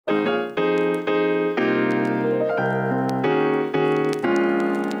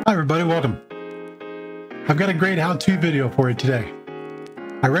Hi everybody, welcome. I've got a great how-to video for you today.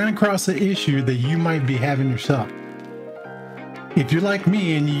 I ran across an issue that you might be having yourself. If you're like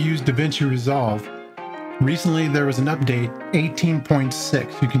me and you use Davinci Resolve, recently there was an update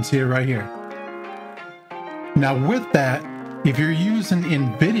 18.6. You can see it right here. Now with that, if you're using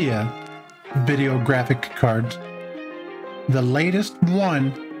Nvidia video graphic cards, the latest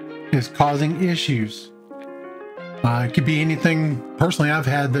one is causing issues. It could be anything. Personally, I've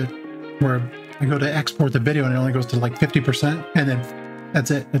had that where I go to export the video and it only goes to like 50%, and then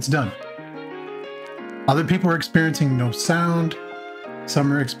that's it, it's done. Other people are experiencing no sound.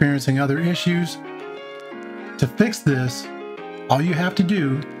 Some are experiencing other issues. To fix this, all you have to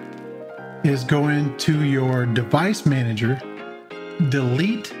do is go into your device manager,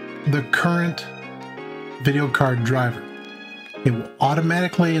 delete the current video card driver. It will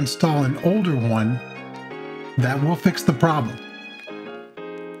automatically install an older one that will fix the problem.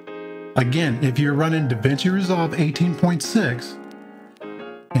 Again, if you're running Davinci Resolve 18.6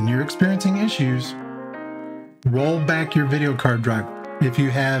 and you're experiencing issues, roll back your video card driver. If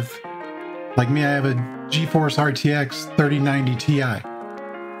you have, like me, I have a GeForce RTX 3090 Ti.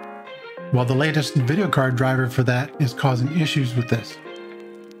 Well, the latest video card driver for that is causing issues with this.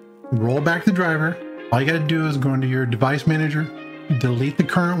 Roll back the driver. All you got to do is go into your device manager, delete the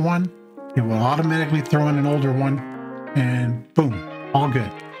current one. It will automatically throw in an older one, and boom, all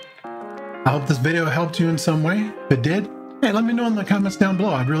good. I hope this video helped you in some way. If it did, hey, let me know in the comments down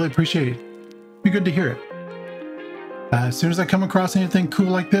below. I'd really appreciate it. Be good to hear it. As soon as I come across anything cool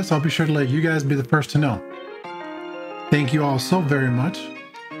like this, I'll be sure to let you guys be the first to know. Thank you all so very much.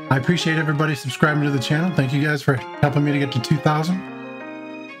 I appreciate everybody subscribing to the channel. Thank you guys for helping me to get to 2,000.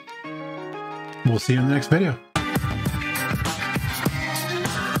 We'll see you in the next video.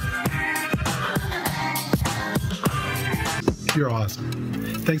 You're awesome.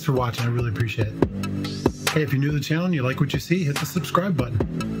 Thanks for watching. I really appreciate it. Hey, if you're new to the channel and you like what you see, hit the subscribe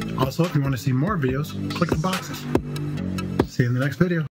button. Also, if you want to see more videos, click the boxes. See you in the next video.